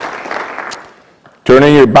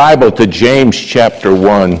Turning your Bible to James chapter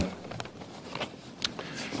 1.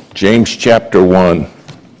 James chapter 1.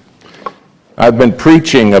 I've been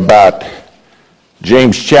preaching about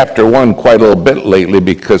James chapter 1 quite a little bit lately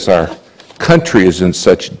because our country is in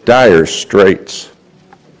such dire straits.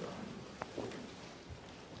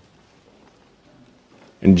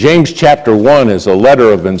 And James chapter 1 is a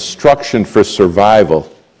letter of instruction for survival.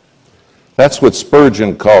 That's what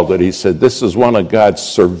Spurgeon called it. He said, this is one of God's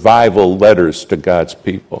survival letters to God's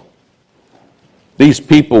people. These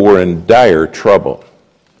people were in dire trouble.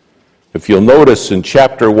 If you'll notice in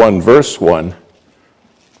chapter 1, verse 1,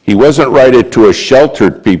 he wasn't writing to a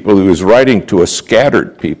sheltered people, he was writing to a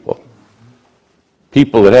scattered people.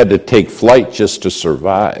 People that had to take flight just to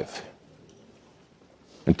survive.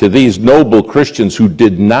 And to these noble Christians who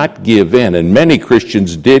did not give in, and many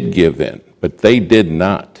Christians did give in, but they did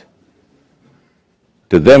not.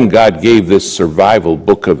 To them, God gave this survival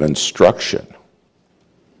book of instruction.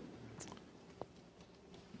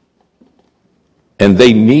 And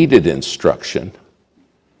they needed instruction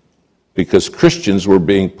because Christians were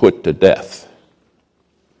being put to death.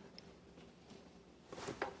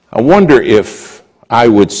 I wonder if I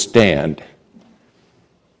would stand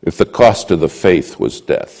if the cost of the faith was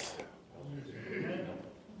death.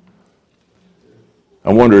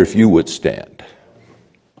 I wonder if you would stand.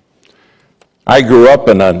 I grew up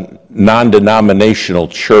in a non-denominational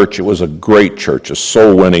church. It was a great church, a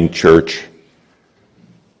soul-winning church,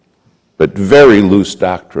 but very loose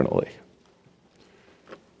doctrinally.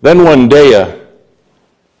 Then one day,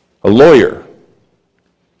 a lawyer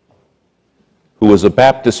who was a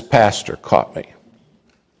Baptist pastor caught me.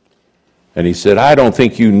 And he said, I don't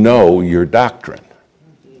think you know your doctrine.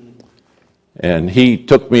 And he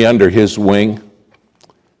took me under his wing,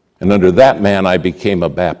 and under that man I became a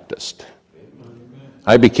Baptist.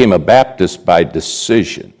 I became a Baptist by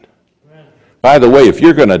decision. By the way, if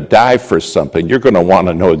you're going to die for something, you're going to want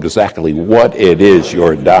to know exactly what it is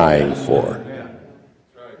you're dying for.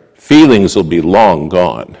 Feelings will be long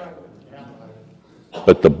gone,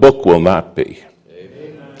 but the book will not be.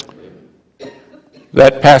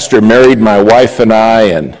 That pastor married my wife and I,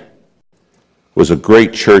 and was a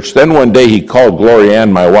great church. Then one day he called Gloria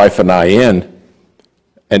Ann, my wife and I, in,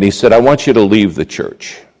 and he said, I want you to leave the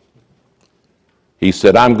church. He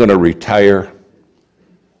said, I'm going to retire.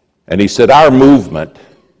 And he said, our movement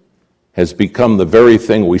has become the very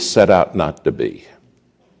thing we set out not to be.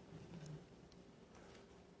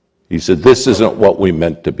 He said, this isn't what we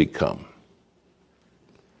meant to become.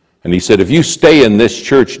 And he said, if you stay in this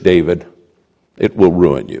church, David, it will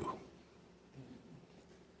ruin you.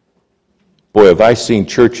 Boy, have I seen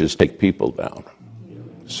churches take people down.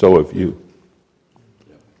 So have you.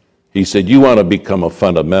 He said, you want to become a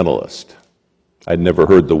fundamentalist. I'd never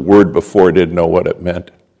heard the word before, didn't know what it meant.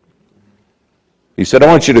 He said, I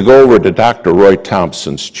want you to go over to Dr. Roy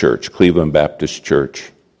Thompson's church, Cleveland Baptist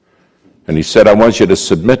Church. And he said, I want you to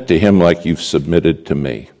submit to him like you've submitted to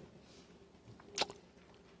me.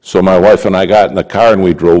 So my wife and I got in the car and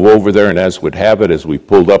we drove over there, and as would have it, as we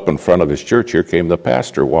pulled up in front of his church, here came the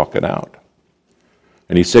pastor walking out.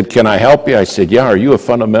 And he said, can I help you? I said, yeah, are you a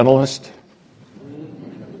fundamentalist?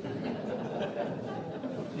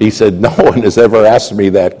 He said, no one has ever asked me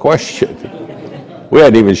that question. We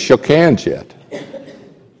hadn't even shook hands yet.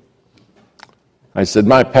 I said,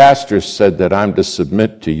 my pastor said that I'm to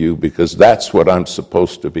submit to you because that's what I'm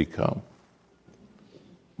supposed to become.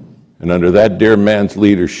 And under that dear man's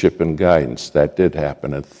leadership and guidance, that did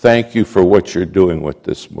happen. And thank you for what you're doing with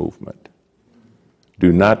this movement.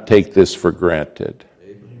 Do not take this for granted.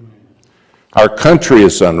 Our country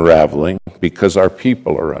is unraveling because our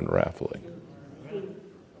people are unraveling.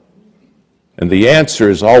 And the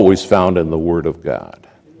answer is always found in the Word of God.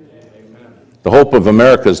 The hope of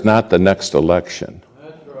America is not the next election.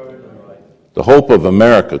 The hope of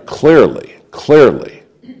America clearly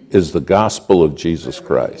is the gospel of Jesus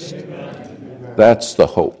Christ. That's the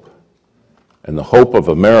hope. And the hope of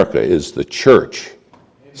America is the church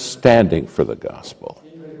standing for the gospel.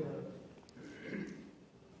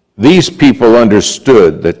 These people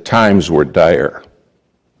understood that times were dire.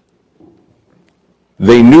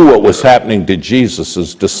 They knew what was happening to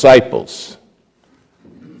Jesus' disciples,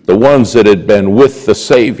 the ones that had been with the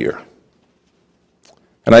Savior.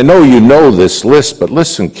 And I know you know this list, but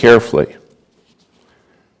listen carefully.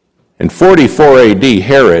 In 44 AD,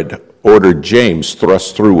 Herod ordered James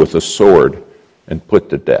thrust through with a sword and put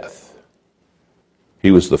to death. He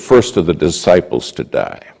was the first of the disciples to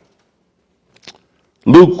die.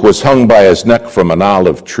 Luke was hung by his neck from an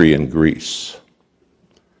olive tree in Greece.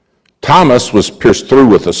 Thomas was pierced through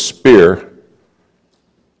with a spear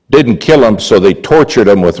Didn't kill him, so they tortured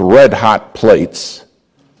him with red-hot plates.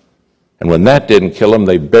 And when that didn't kill him,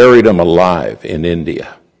 they buried him alive in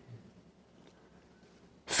India.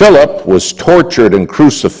 Philip was tortured and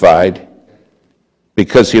crucified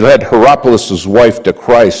because he led Hierapolis' wife to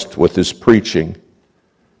Christ with his preaching,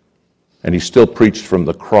 and he still preached from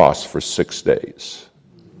the cross for 6 days.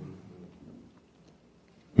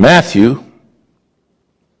 Matthew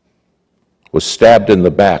was stabbed in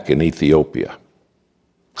the back in Ethiopia.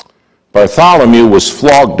 Bartholomew was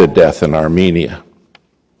flogged to death in Armenia.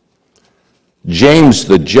 James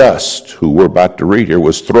the Just, who we're about to read here,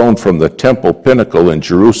 was thrown from the temple pinnacle in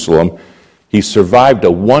Jerusalem. He survived a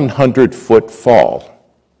 100-foot fall.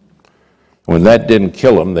 When that didn't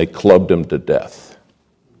kill him, they clubbed him to death.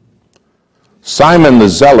 Simon the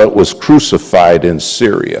Zealot was crucified in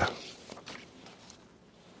Syria.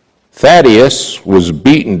 Thaddeus was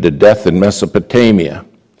beaten to death in Mesopotamia.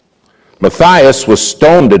 Matthias was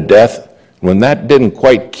stoned to death. When that didn't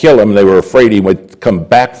quite kill him, they were afraid he would come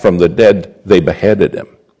back from the dead. They beheaded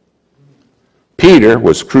him. Peter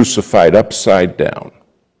was crucified upside down.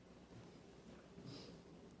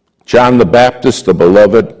 John the Baptist, the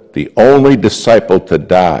beloved, the only disciple to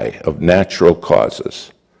die of natural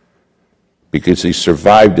causes. Because he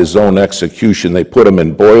survived his own execution, they put him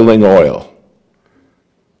in boiling oil,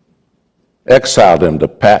 exiled him to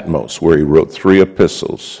Patmos, where he wrote 3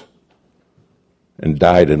 epistles, and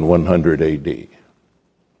died in 100 AD.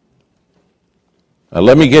 Now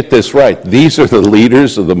let me get this right. These are the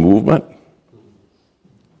leaders of the movement.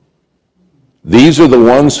 These are the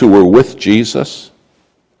ones who were with Jesus,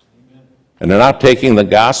 and they're not taking the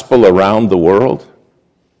gospel around the world.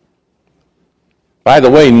 By the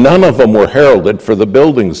way, none of them were heralded for the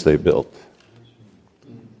buildings they built.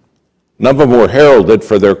 None of them were heralded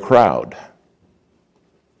for their crowd.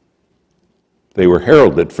 They were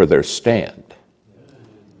heralded for their stand.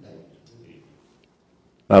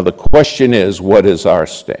 Now the question is, what is our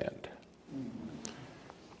stand?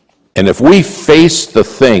 And if we face the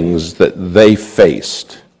things that they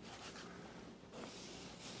faced,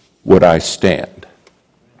 would I stand?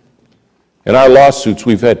 In our lawsuits,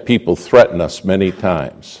 we've had people threaten us many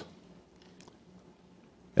times.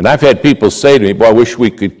 And I've had people say to me, boy, I wish we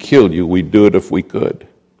could kill you. We'd do it if we could.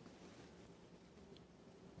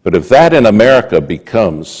 But if that in America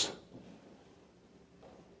becomes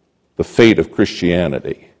the fate of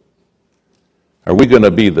Christianity, are we going to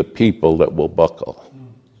be the people that will buckle?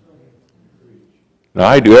 Now,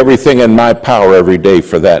 I do everything in my power every day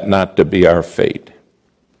for that not to be our fate.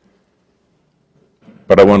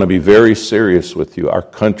 But I want to be very serious with you. Our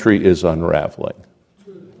country is unraveling.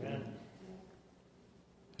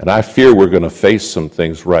 And I fear we're going to face some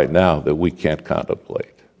things right now that we can't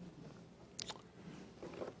contemplate.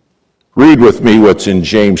 Read with me what's in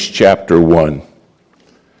James chapter 1.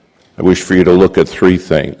 I wish for you to look at 3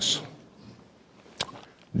 things.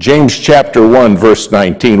 James chapter 1, verse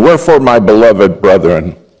 19. Wherefore, my beloved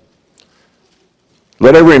brethren,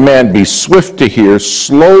 let every man be swift to hear,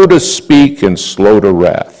 slow to speak, and slow to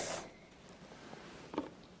wrath.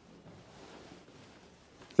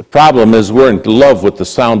 The problem is we're in love with the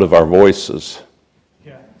sound of our voices.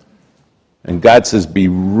 And God says, be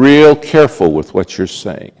real careful with what you're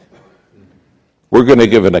saying. We're going to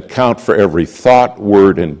give an account for every thought,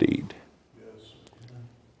 word, and deed.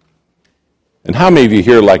 And how many of you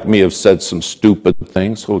here, like me, have said some stupid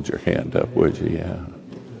things? Hold your hand up, would you? Yeah.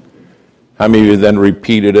 How many of you then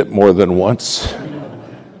repeated it more than once?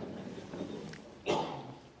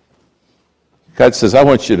 God says, I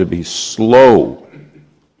want you to be slow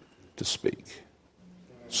to speak.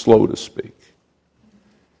 Slow to speak.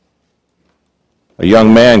 A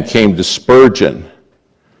young man came to Spurgeon.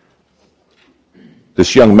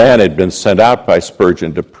 This young man had been sent out by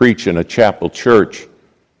Spurgeon to preach in a chapel church.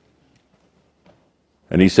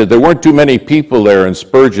 And he said there weren't too many people there, and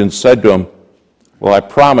Spurgeon said to him, well, I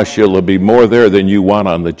promise you there'll be more there than you want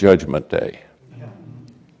on the judgment day,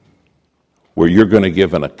 where you're going to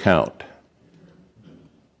give an account.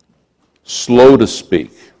 Slow to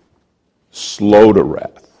speak, slow to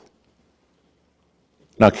wrath.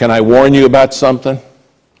 Now, can I warn you about something?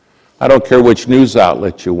 I don't care which news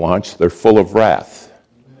outlet you watch, they're full of wrath.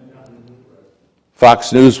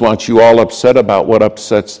 Fox News wants you all upset about what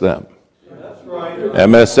upsets them. That's right.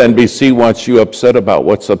 MSNBC wants you upset about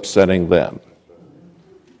what's upsetting them.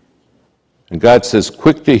 And God says,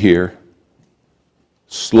 quick to hear,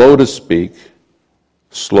 slow to speak,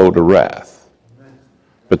 slow to wrath.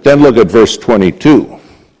 But then look at verse 22.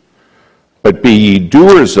 But be ye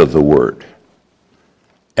doers of the word,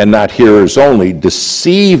 and not hearers only,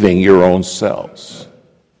 deceiving your own selves.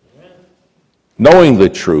 Knowing the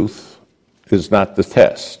truth is not the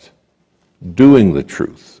test. Doing the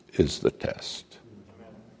truth is the test.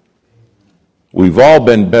 We've all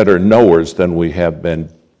been better knowers than we have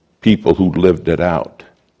been people who lived it out.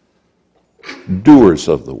 Doers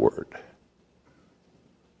of the word.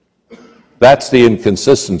 That's the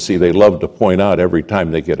inconsistency they love to point out every time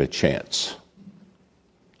they get a chance.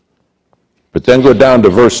 But then go down to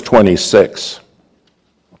verse 26.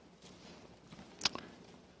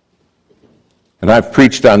 And I've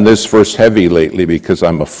preached on this verse heavy lately because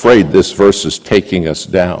I'm afraid this verse is taking us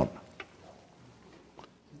down.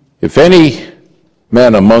 If any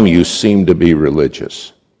man among you seem to be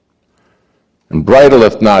religious, and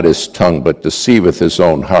bridleth not his tongue, but deceiveth his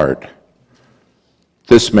own heart,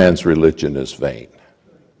 this man's religion is vain.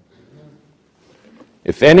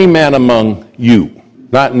 If any man among you,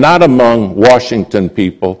 not among Washington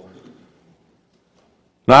people,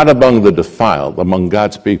 not among the defiled, among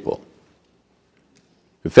God's people,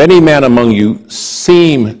 if any man among you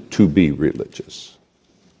seem to be religious.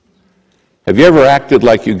 Have you ever acted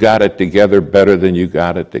like you got it together better than you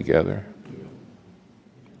got it together?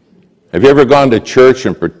 Have you ever gone to church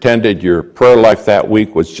and pretended your prayer life that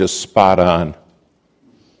week was just spot on?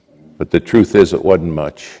 But the truth is it wasn't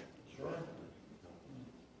much.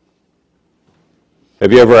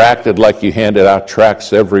 Have you ever acted like you handed out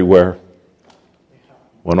tracts everywhere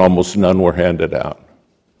when almost none were handed out?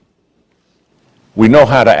 We know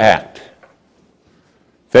how to act.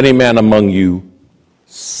 If any man among you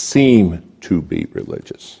seem to be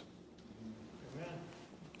religious.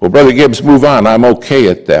 Well, Brother Gibbs, move on. I'm okay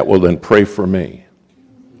at that. Well, then pray for me.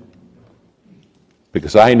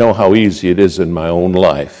 Because I know how easy it is in my own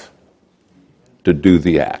life to do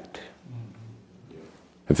the act.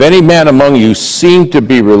 If any man among you seem to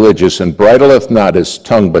be religious and bridleth not his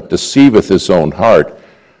tongue, but deceiveth his own heart,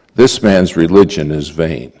 this man's religion is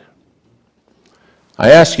vain. I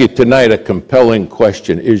ask you tonight a compelling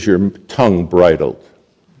question. Is your tongue bridled?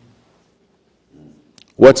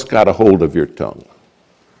 What's got a hold of your tongue?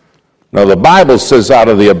 Now the Bible says out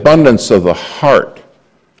of the abundance of the heart,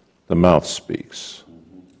 the mouth speaks.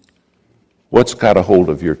 What's got a hold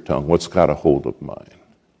of your tongue? What's got a hold of mine?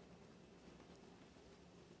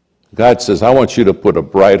 God says, I want you to put a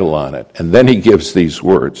bridle on it. And then he gives these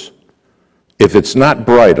words. If it's not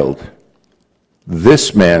bridled,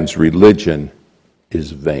 this man's religion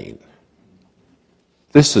is vain.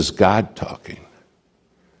 This is God talking.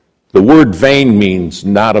 The word vain means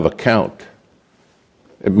not of account.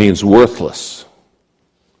 It means worthless.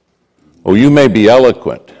 Oh, you may be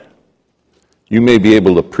eloquent. You may be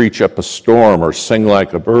able to preach up a storm or sing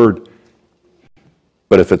like a bird.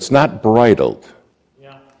 But if it's not bridled,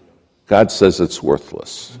 God says it's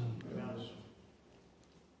worthless.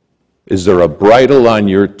 Is there a bridle on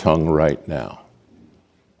your tongue right now?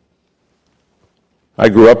 I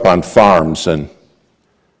grew up on farms, and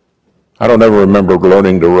I don't ever remember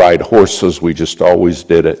learning to ride horses. We just always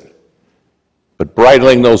did it. But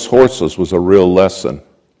bridling those horses was a real lesson.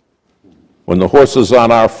 When the horses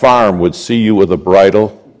on our farm would see you with a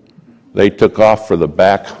bridle, they took off for the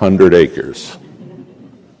back 100 acres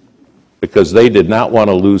because they did not want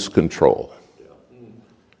to lose control.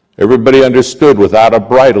 Everybody understood without a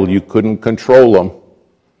bridle you couldn't control them.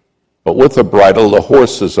 But with a bridle, the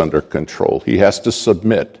horse is under control. He has to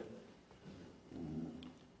submit.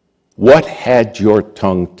 What had your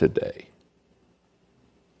tongue today?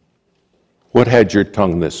 What had your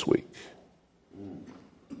tongue this week?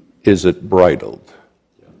 Is it bridled?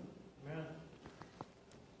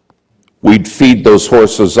 We'd feed those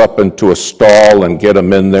horses up into a stall and get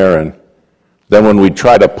them in there, and then when we'd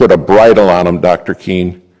try to put a bridle on them, Dr.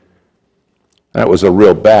 Keene, that was a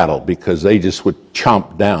real battle because they just would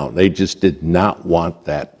chomp down. They just did not want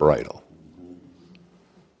that bridle.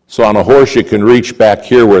 So on a horse, you can reach back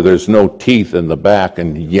here where there's no teeth in the back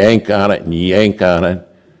and yank on it and yank on it.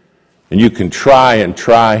 And you can try and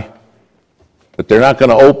try, but they're not going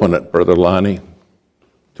to open it, Brother Lonnie.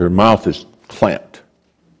 Their mouth is clamped.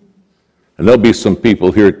 And there'll be some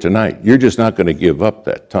people here tonight. You're just not going to give up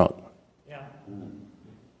that tongue.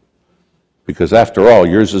 Because after all,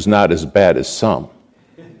 yours is not as bad as some.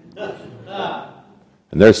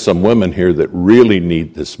 And there's some women here that really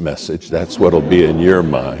need this message. That's what'll be in your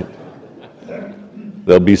mind.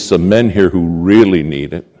 There'll be some men here who really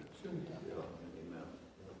need it.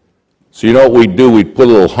 So you know what we'd do? We'd put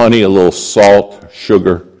a little honey, a little salt,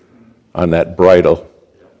 sugar on that bridle,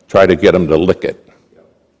 try to get them to lick it.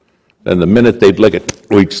 Then the minute they'd lick it,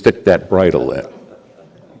 we'd stick that bridle in.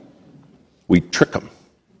 We'd trick them.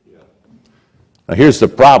 Now here's the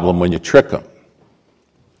problem when you trick them.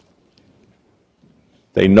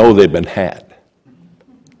 They know they've been had.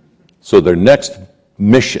 So their next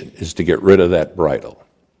mission is to get rid of that bridle.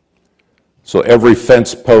 So every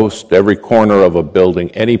fence post, every corner of a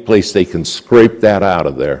building, any place they can scrape that out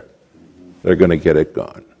of there, they're going to get it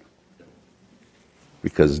gone.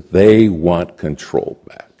 Because they want control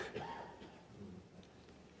back.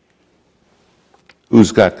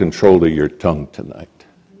 Who's got control of your tongue tonight?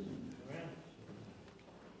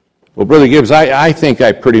 Well, Brother Gibbs, I think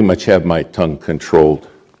I pretty much have my tongue controlled.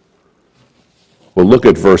 Well, look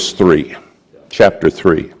at verse 3, chapter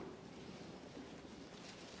 3.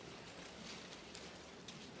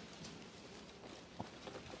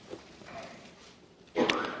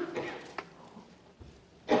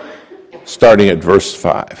 Starting at verse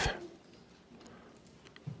 5.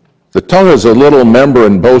 The tongue is a little member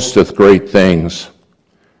and boasteth great things.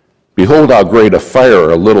 Behold how great a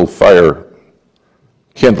fire a little fire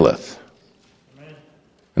kindleth. Amen.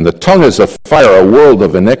 And the tongue is a fire, a world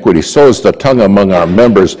of iniquity. So is the tongue among our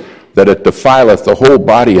members, that it defileth the whole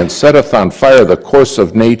body, and setteth on fire the course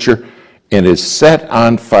of nature, and is set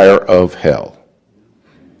on fire of hell.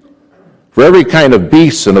 For every kind of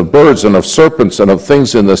beasts, and of birds, and of serpents, and of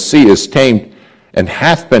things in the sea is tamed, and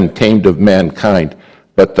hath been tamed of mankind.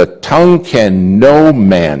 But the tongue can no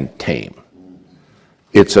man tame.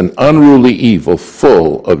 It's an unruly evil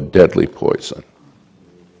full of deadly poison.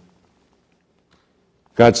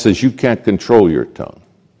 God says you can't control your tongue.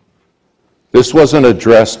 This wasn't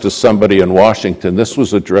addressed to somebody in Washington. This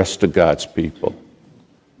was addressed to God's people.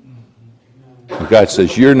 And God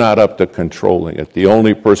says you're not up to controlling it. The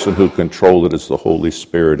only person who controls it is the Holy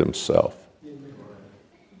Spirit himself.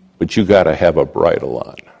 But you got to have a bridle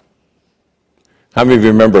on. How many of you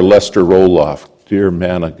remember Lester Roloff? Dear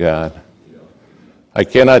man of God. I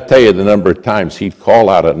cannot tell you the number of times he'd call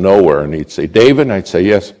out of nowhere and he'd say, David? And I'd say,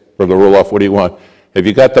 yes, Brother Roloff, what do you want? Have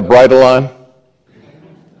you got the bridle on?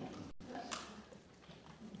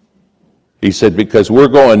 He said, because we're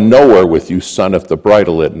going nowhere with you, son, if the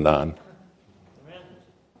bridle isn't on.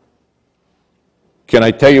 Can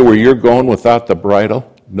I tell you where you're going without the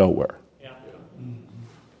bridle? Nowhere. Yeah.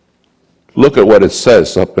 Look at what it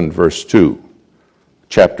says up in verse 2,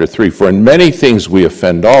 chapter 3. For in many things we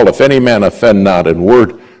offend all. If any man offend not in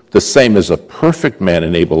word, the same is a perfect man,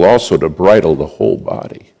 and able also to bridle the whole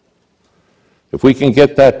body. If we can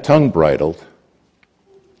get that tongue bridled,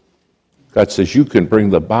 God says you can bring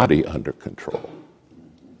the body under control.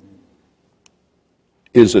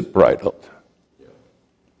 Is it bridled?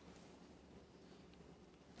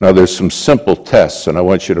 Now there's some simple tests, and I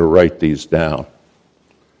want you to write these down.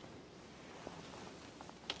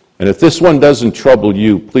 And if this one doesn't trouble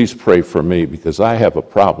you, please pray for me, because I have a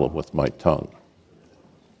problem with my tongue.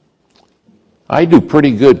 I do pretty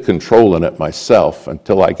good controlling it myself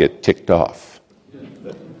until I get ticked off.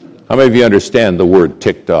 How many of you understand the word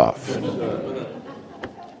ticked off?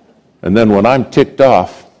 And then when I'm ticked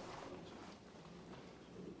off,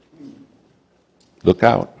 look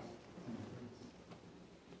out.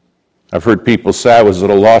 I've heard people say I was at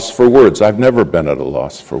a loss for words. I've never been at a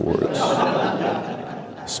loss for words,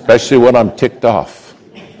 especially when I'm ticked off.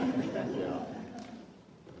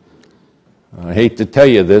 I hate to tell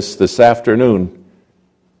you this afternoon,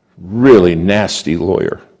 really nasty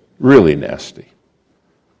lawyer, really nasty.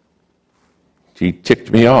 He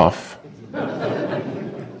ticked me off.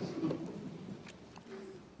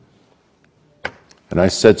 And I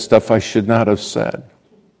said stuff I should not have said.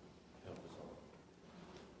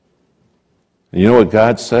 And you know what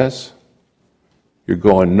God says? You're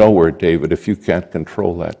going nowhere, David, if you can't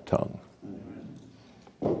control that tongue.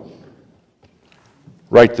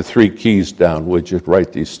 Write the 3 keys down, would you?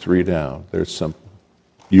 Write these 3 down. They're simple.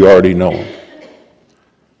 You already know them.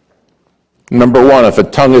 Number 1, if a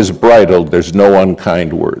tongue is bridled, there's no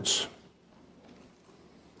unkind words.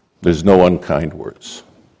 There's no unkind words.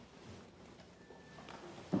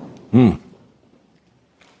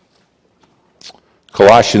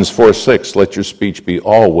 Colossians 4:6, let your speech be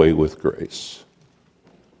always with grace.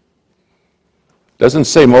 Doesn't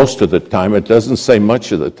say most of the time, it doesn't say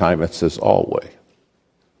much of the time, it says always.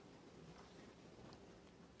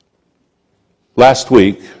 Last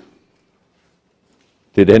week,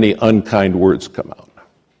 did any unkind words come out?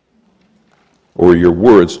 Or were your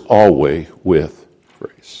words always with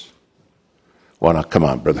grace? Well, now, come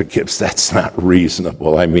on, Brother Gibbs, that's not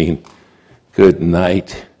reasonable. I mean, good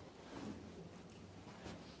night.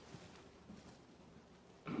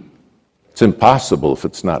 It's impossible if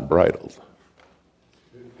it's not bridled.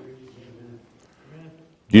 Do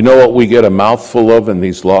you know what we get a mouthful of in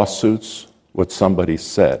these lawsuits? What somebody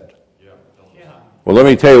said. Well, let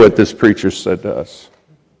me tell you what this preacher said to us.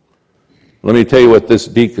 Let me tell you what this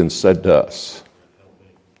deacon said to us.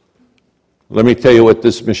 Let me tell you what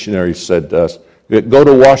this missionary said to us. Go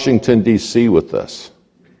to Washington, D.C. with us.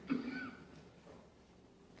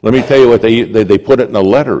 Let me tell you what they put it in a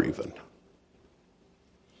letter even.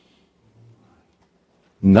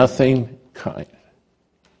 Nothing kind.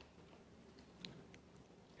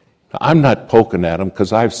 I'm not poking at them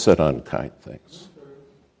because I've said unkind things.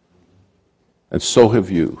 And so have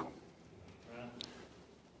you.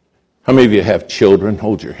 How many of you have children?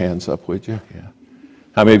 Hold your hands up, would you? Yeah.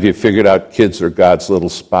 How many of you figured out kids are God's little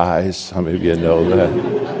spies? How many of you know that?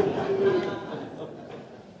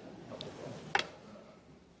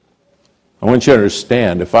 I want you to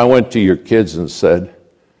understand, if I went to your kids and said,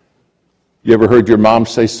 you ever heard your mom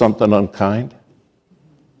say something unkind?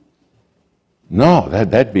 No,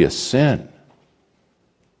 that'd be a sin.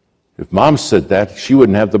 If mom said that, she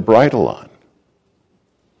wouldn't have the bridle on.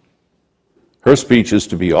 Her speech is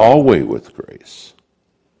to be always with grace.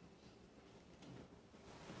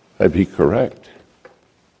 That'd be correct.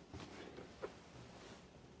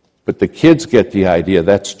 But the kids get the idea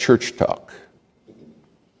that's church talk.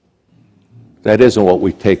 That isn't what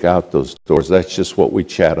we take out those doors. That's just what we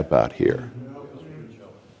chat about here.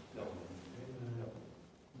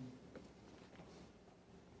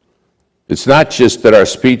 It's not just that our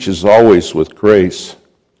speech is always with grace.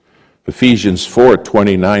 Ephesians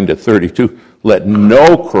 4:29-32, let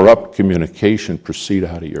no corrupt communication proceed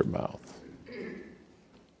out of your mouth.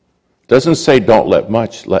 It doesn't say don't let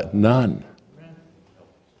much, let none.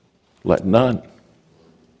 Let none.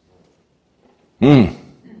 And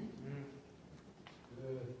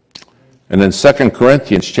then 2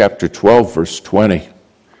 Corinthians chapter 12, verse 20.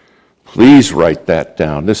 Please write that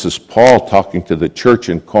down. This is Paul talking to the church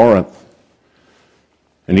in Corinth.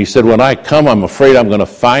 And he said, when I come, I'm afraid I'm going to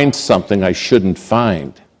find something I shouldn't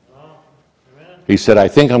find. He said, I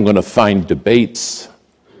think I'm going to find debates.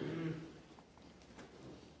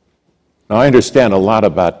 Now, I understand a lot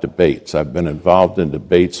about debates. I've been involved in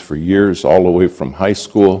debates for years, all the way from high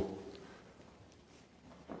school.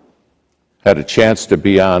 Had a chance to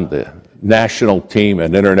be on the national team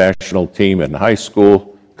and international team in high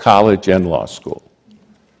school, college, and law school.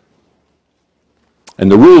 And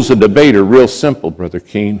the rules of debate are real simple, Brother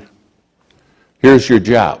Keene. Here's your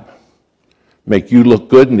job. Make you look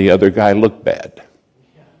good and the other guy look bad.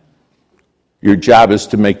 Your job is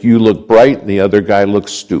to make you look bright and the other guy look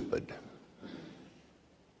stupid.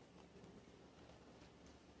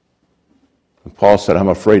 And Paul said, I'm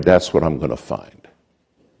afraid that's what I'm going to find.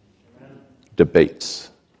 Debates.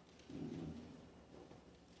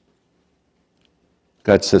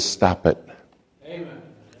 God says, stop it. Amen.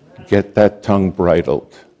 Get that tongue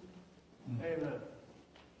bridled. Amen.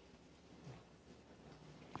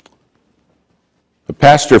 A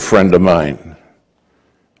pastor friend of mine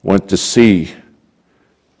went to see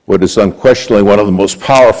what is unquestionably one of the most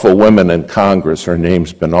powerful women in Congress. Her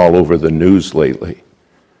name's been all over the news lately.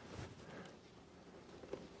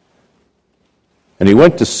 And he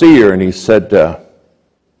went to see her and he said, I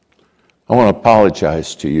want to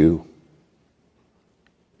apologize to you.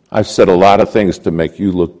 I've said a lot of things to make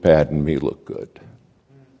you look bad and me look good.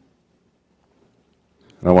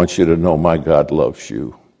 And I want you to know my God loves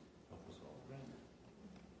you.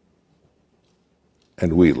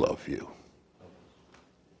 And we love you.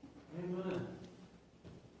 Amen.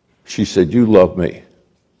 She said, you love me.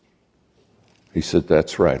 He said,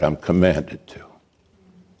 that's right, I'm commanded to.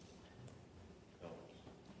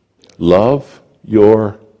 Love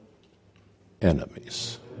your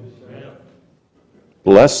enemies.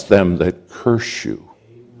 Bless them that curse you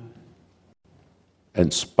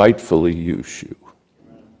and spitefully use you.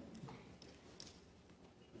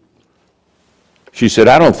 She said,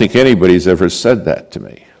 I don't think anybody's ever said that to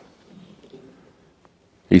me.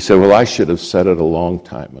 He said, well, I should have said it a long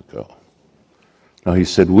time ago. No, he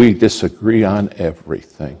said, we disagree on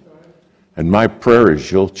everything. And my prayer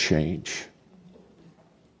is you'll change.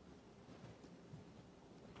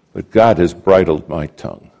 But God has bridled my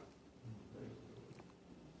tongue.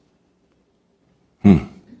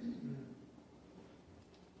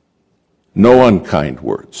 No unkind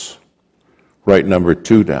words. Write number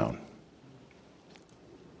 2 down.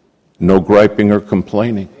 No griping or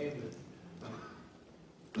complaining.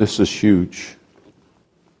 This is huge.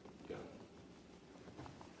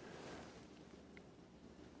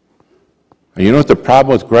 And you know what the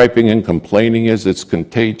problem with griping and complaining is? It's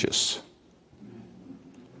contagious.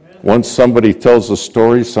 Once somebody tells a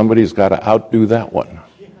story, somebody's got to outdo that one.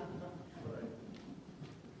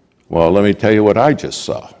 Well, let me tell you what I just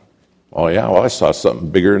saw. Oh yeah, well, I saw something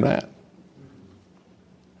bigger than that.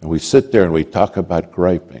 And we sit there and we talk about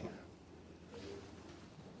griping.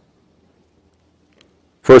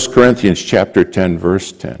 1 Corinthians chapter 10,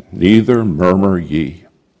 verse 10. Neither murmur ye.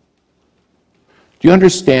 Do you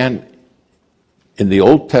understand? In the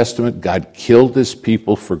Old Testament, God killed his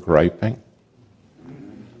people for griping.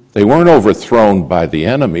 They weren't overthrown by the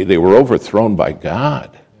enemy, they were overthrown by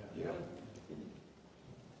God.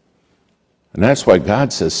 And that's why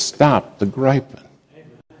God says, stop the griping.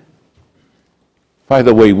 By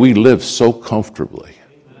the way, we live so comfortably.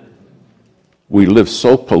 We live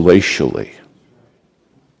so palatially.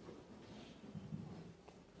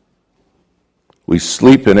 We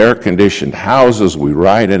sleep in air-conditioned houses. We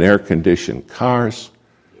ride in air-conditioned cars.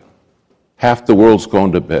 Half the world's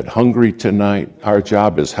going to bed hungry tonight. Our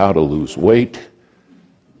job is how to lose weight.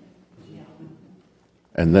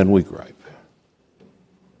 And then we gripe.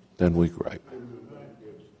 Then we gripe.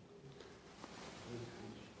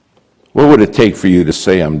 What would it take for you to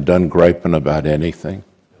say, I'm done griping about anything?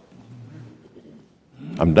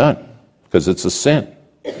 I'm done, because it's a sin.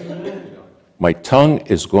 My tongue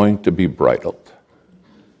is going to be bridled.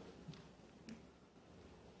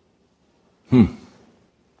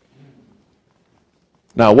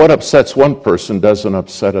 Now, what upsets one person doesn't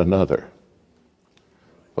upset another.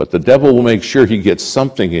 But the devil will make sure he gets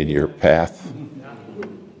something in your path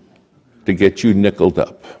to get you nickeled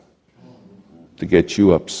up, to get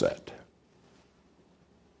you upset.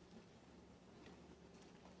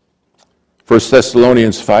 1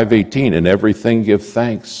 Thessalonians 5:18, in everything give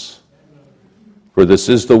thanks, for this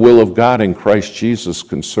is the will of God in Christ Jesus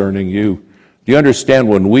concerning you. Do you understand,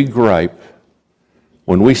 when we gripe,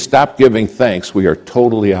 when we stop giving thanks, we are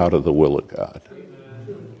totally out of the will of God.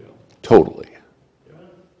 Totally.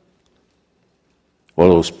 Well,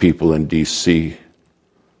 those people in D.C.,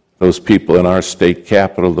 those people in our state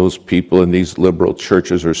capital, those people in these liberal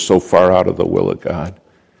churches are so far out of the will of God.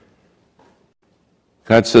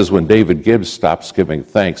 God says when David Gibbs stops giving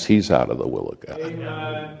thanks, he's out of the will of God.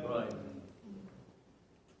 Amen.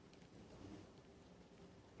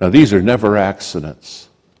 Now, these are never accidents.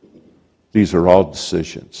 These are all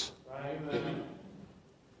decisions. Amen.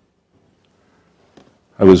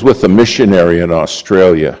 I was with a missionary in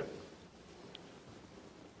Australia.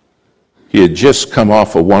 He had just come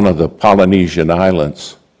off of one of the Polynesian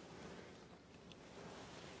islands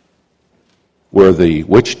where the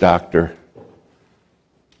witch doctor,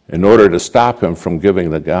 in order to stop him from giving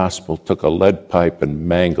the gospel, took a lead pipe and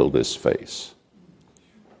mangled his face.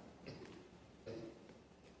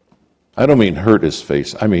 I don't mean hurt his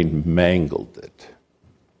face, I mean mangled it.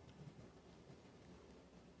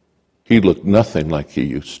 He looked nothing like he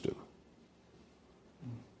used to.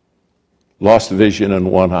 Lost vision in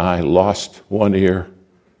one eye, lost one ear.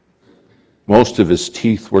 Most of his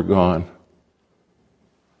teeth were gone.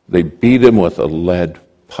 They beat him with a lead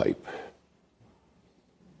pipe.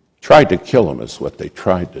 Tried to kill him is what they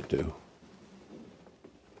tried to do.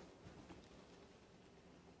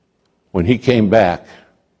 When he came back,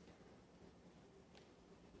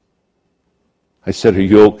 I said, "Are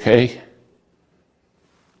you okay?"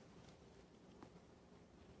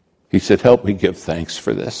 He said, "Help me give thanks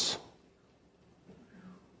for this."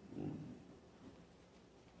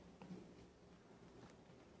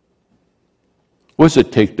 What does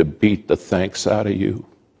it take to beat the thanks out of you?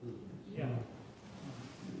 Yeah.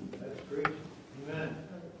 That's great. Amen.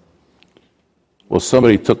 Well,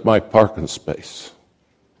 somebody took my parking space.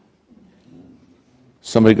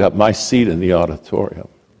 Somebody got my seat in the auditorium.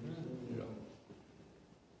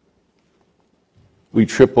 We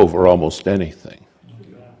trip over almost anything.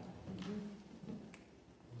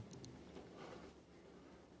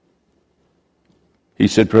 He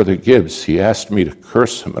said, "Brother Gibbs," he asked me to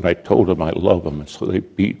curse him, and I told him I love him, and so they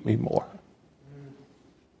beat me more.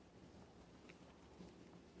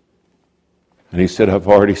 And he said, "I've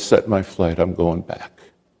already set my flight. I'm going back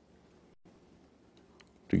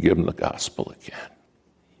to give him the gospel again."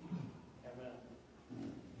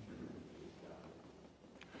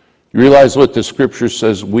 You realize what the scripture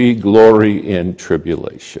says? We glory in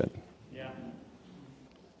tribulation.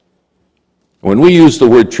 When we use the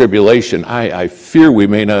word tribulation, I fear we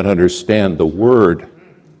may not understand the word.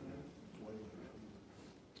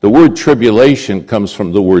 The word tribulation comes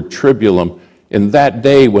from the word tribulum. In that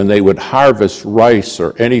day when they would harvest rice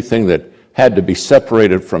or anything that had to be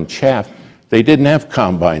separated from chaff, they didn't have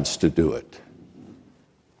combines to do it.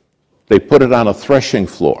 They put it on a threshing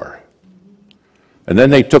floor. And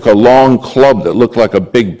then they took a long club that looked like a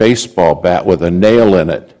big baseball bat with a nail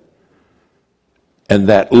in it. And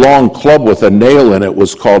that long club with a nail in it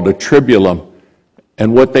was called a tribulum.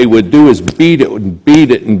 And what they would do is beat it and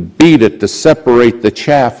beat it and beat it to separate the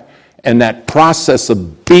chaff. And that process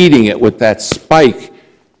of beating it with that spike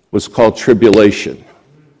was called tribulation.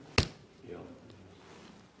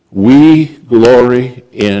 We glory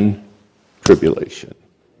in tribulation.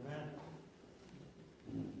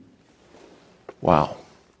 Wow.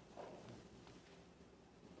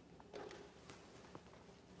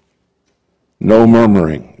 No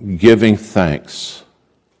murmuring, giving thanks.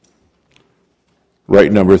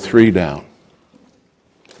 Write number 3 down.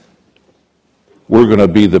 We're going to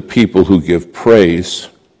be the people who give praise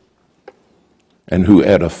and who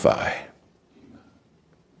edify.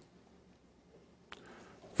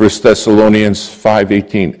 1 Thessalonians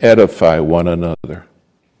 5:18, edify one another.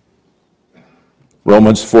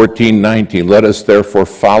 Romans 14:19, let us therefore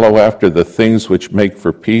follow after the things which make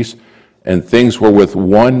for peace and things wherewith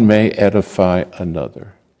one may edify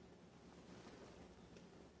another.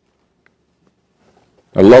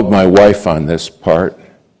 I love my wife on this part.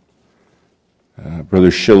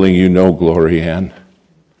 Brother Schilling, you know Glory Ann.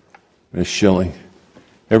 Miss Schilling.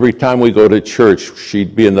 Every time we go to church,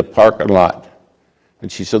 she'd be in the parking lot.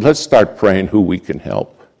 And she said, let's start praying who we can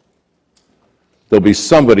help. There'll be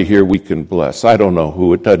somebody here we can bless. I don't know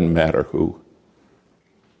who. It doesn't matter who.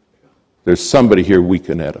 There's somebody here we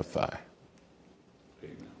can edify.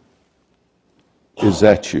 Is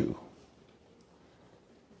that you?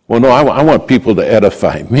 Well, no, I want people to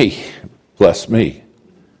edify me, bless me.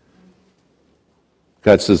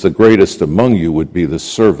 God says the greatest among you would be the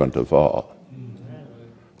servant of all.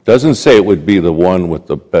 Doesn't say it would be the one with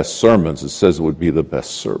the best sermons. It says it would be the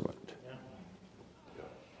best servant.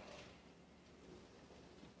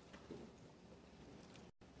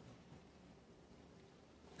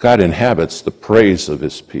 God inhabits the praise of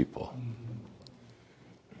his people.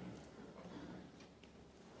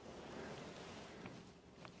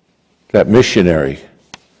 That missionary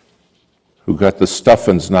who got the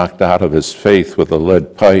stuffings knocked out of his faith with a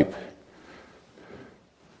lead pipe,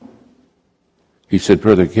 he said,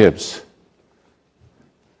 Brother Gibbs,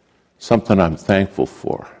 something I'm thankful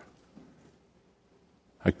for.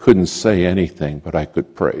 I couldn't say anything, but I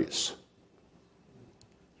could praise.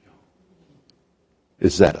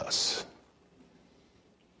 Is that us?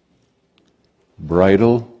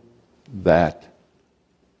 Bridle that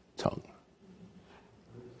tongue.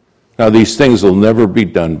 Now, these things will never be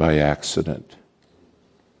done by accident.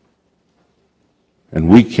 And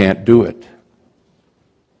we can't do it.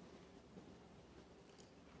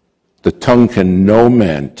 The tongue can no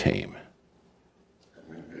man tame.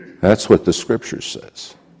 That's what the Scripture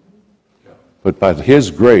says. But by his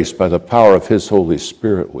grace, by the power of his Holy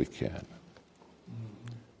Spirit, we can.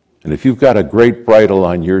 And if you've got a great bridle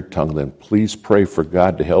on your tongue, then please pray for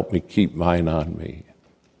God to help me keep mine on me.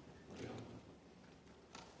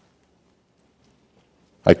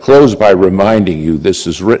 I close by reminding you this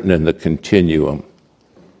is written in the continuum.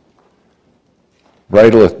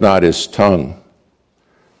 Bridleth not his tongue.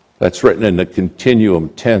 That's written in the continuum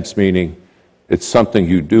tense, meaning it's something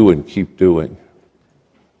you do and keep doing.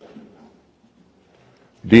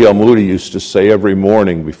 D.L. Moody used to say every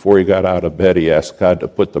morning before he got out of bed, he asked God to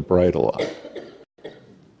put the bridle on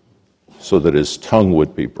so that his tongue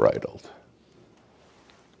would be bridled.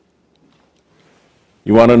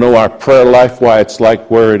 You want to know our prayer life, why it's like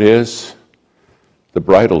where it is? The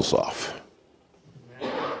bridle's off.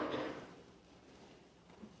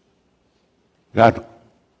 God,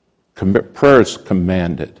 prayer is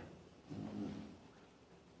commanded.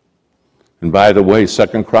 And by the way,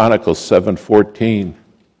 2 Chronicles 7:14,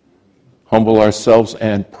 humble ourselves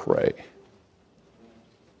and pray.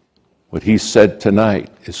 What he said tonight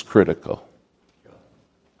is critical.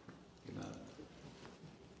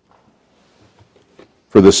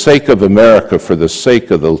 For the sake of America, for the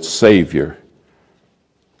sake of the Savior,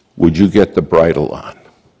 would you get the bridle on?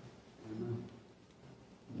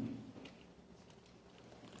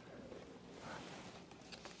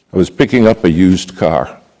 I was picking up a used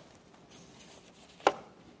car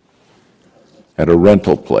at a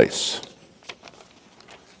rental place.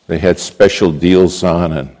 They had special deals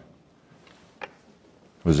on and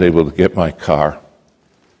was able to get my car.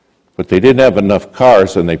 But they didn't have enough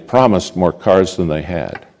cars, and they promised more cars than they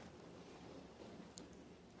had.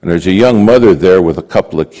 And there's a young mother there with a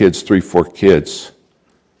couple of kids, 3-4 kids.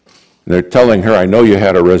 And they're telling her, I know you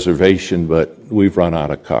had a reservation, but we've run out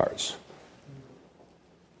of cars.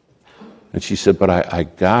 And she said, but I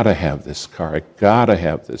gotta have this car. I gotta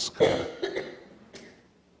have this car.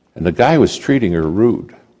 And the guy was treating her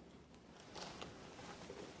rude.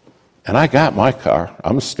 And I got my car.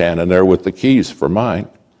 I'm standing there with the keys for mine.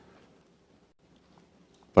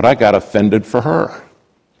 But I got offended for her.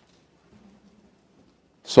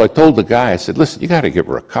 So I told the guy, I said, listen, you got to give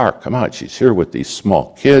her a car. Come on, she's here with these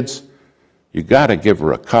small kids. You got to give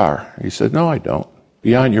her a car. He said, no, I don't.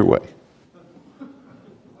 Be on your way.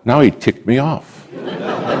 Now he ticked me off.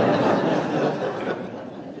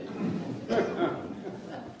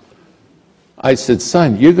 I said,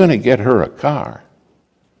 son, you're going to get her a car,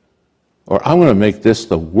 or I'm going to make this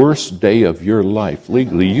the worst day of your life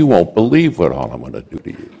legally. You won't believe what all I'm going to do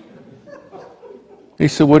to you. He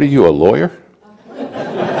said, what are you, a lawyer?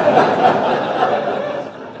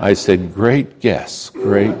 I said, great guess,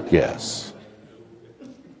 great guess.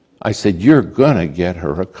 I said, you're going to get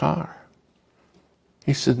her a car.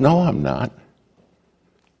 He said, no, I'm not.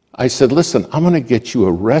 I said, listen, I'm going to get you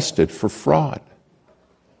arrested for fraud.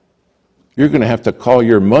 You're going to have to call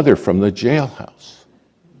your mother from the jailhouse.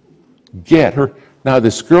 Get her. Now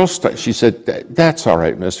this girl, she said, that's all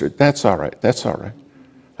right, mister. That's all right. That's all right.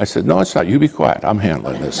 I said, no, it's not. You be quiet. I'm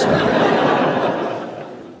handling this now.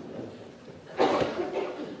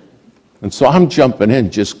 And so I'm jumping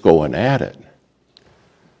in, just going at it.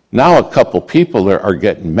 Now a couple people are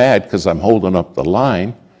getting mad because I'm holding up the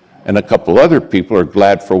line, and a couple other people are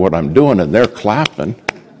glad for what I'm doing, and they're clapping.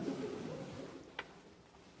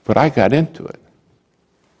 But I got into it.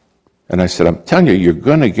 And I said, I'm telling you, you're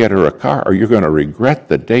going to get her a car, or you're going to regret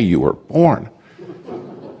the day you were born.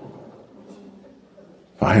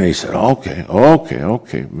 Finally, he said,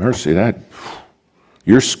 okay, mercy,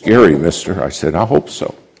 you're scary, mister. I said, I hope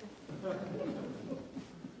so.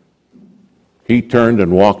 He turned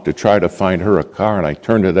and walked to try to find her a car, and I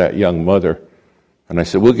turned to that young mother, and I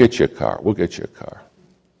said, we'll get you a car. We'll get you a car.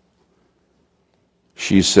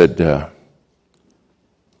 She said,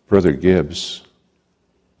 Brother Gibbs,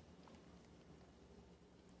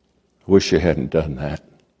 I wish you hadn't done that.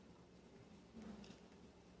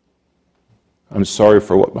 I'm sorry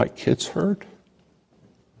for what my kids heard.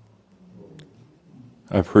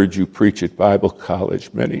 I've heard you preach at Bible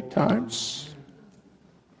college many times.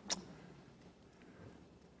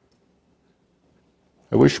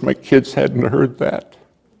 I wish my kids hadn't heard that.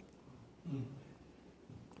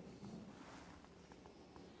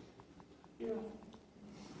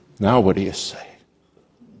 Now what do you say?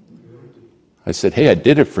 I said, hey, I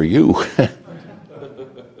did it for you.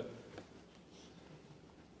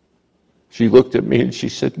 She looked at me and she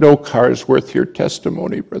said, no car is worth your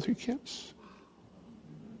testimony, Brother Gibbs.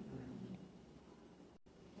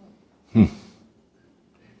 I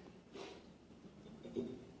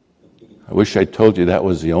wish I told you that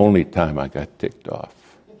was the only time I got ticked off.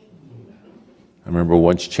 I remember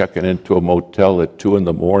once checking into a motel at 2 a.m.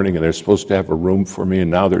 and they're supposed to have a room for me, and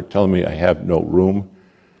now they're telling me I have no room,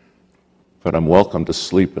 but I'm welcome to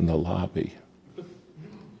sleep in the lobby.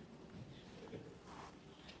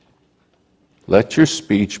 Let your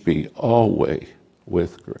speech be always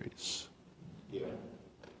with grace.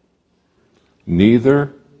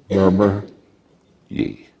 Neither murmur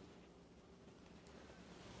ye.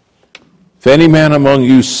 If any man among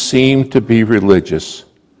you seem to be religious,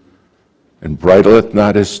 and bridleth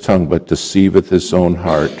not his tongue, but deceiveth his own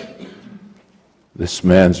heart, this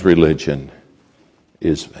man's religion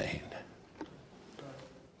is vain.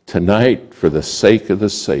 Tonight, for the sake of the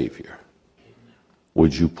Savior,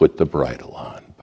 would you put the bridle on?